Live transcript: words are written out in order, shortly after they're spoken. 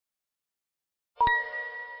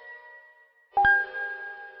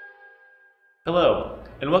Hello,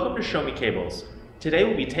 and welcome to Show Me Cables. Today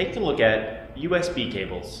we'll be taking a look at USB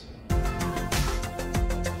cables.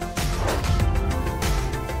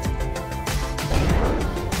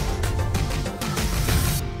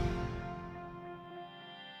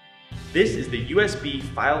 This is the USB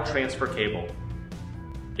file transfer cable.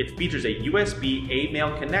 It features a USB A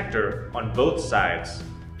male connector on both sides.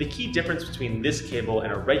 The key difference between this cable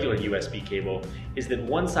and a regular USB cable is that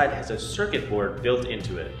one side has a circuit board built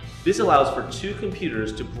into it. This allows for two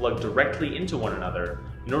computers to plug directly into one another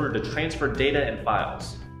in order to transfer data and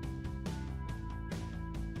files.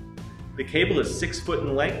 The cable is 6 foot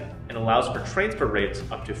in length and allows for transfer rates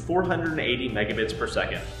up to 480 megabits per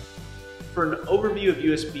second. For an overview of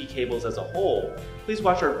USB cables as a whole, please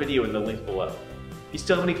watch our video in the link below. If you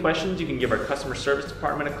still have any questions, you can give our customer service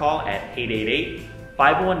department a call at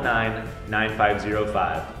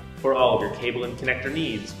 888-519-9505. For all of your cable and connector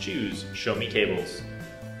needs, choose Show Me Cables.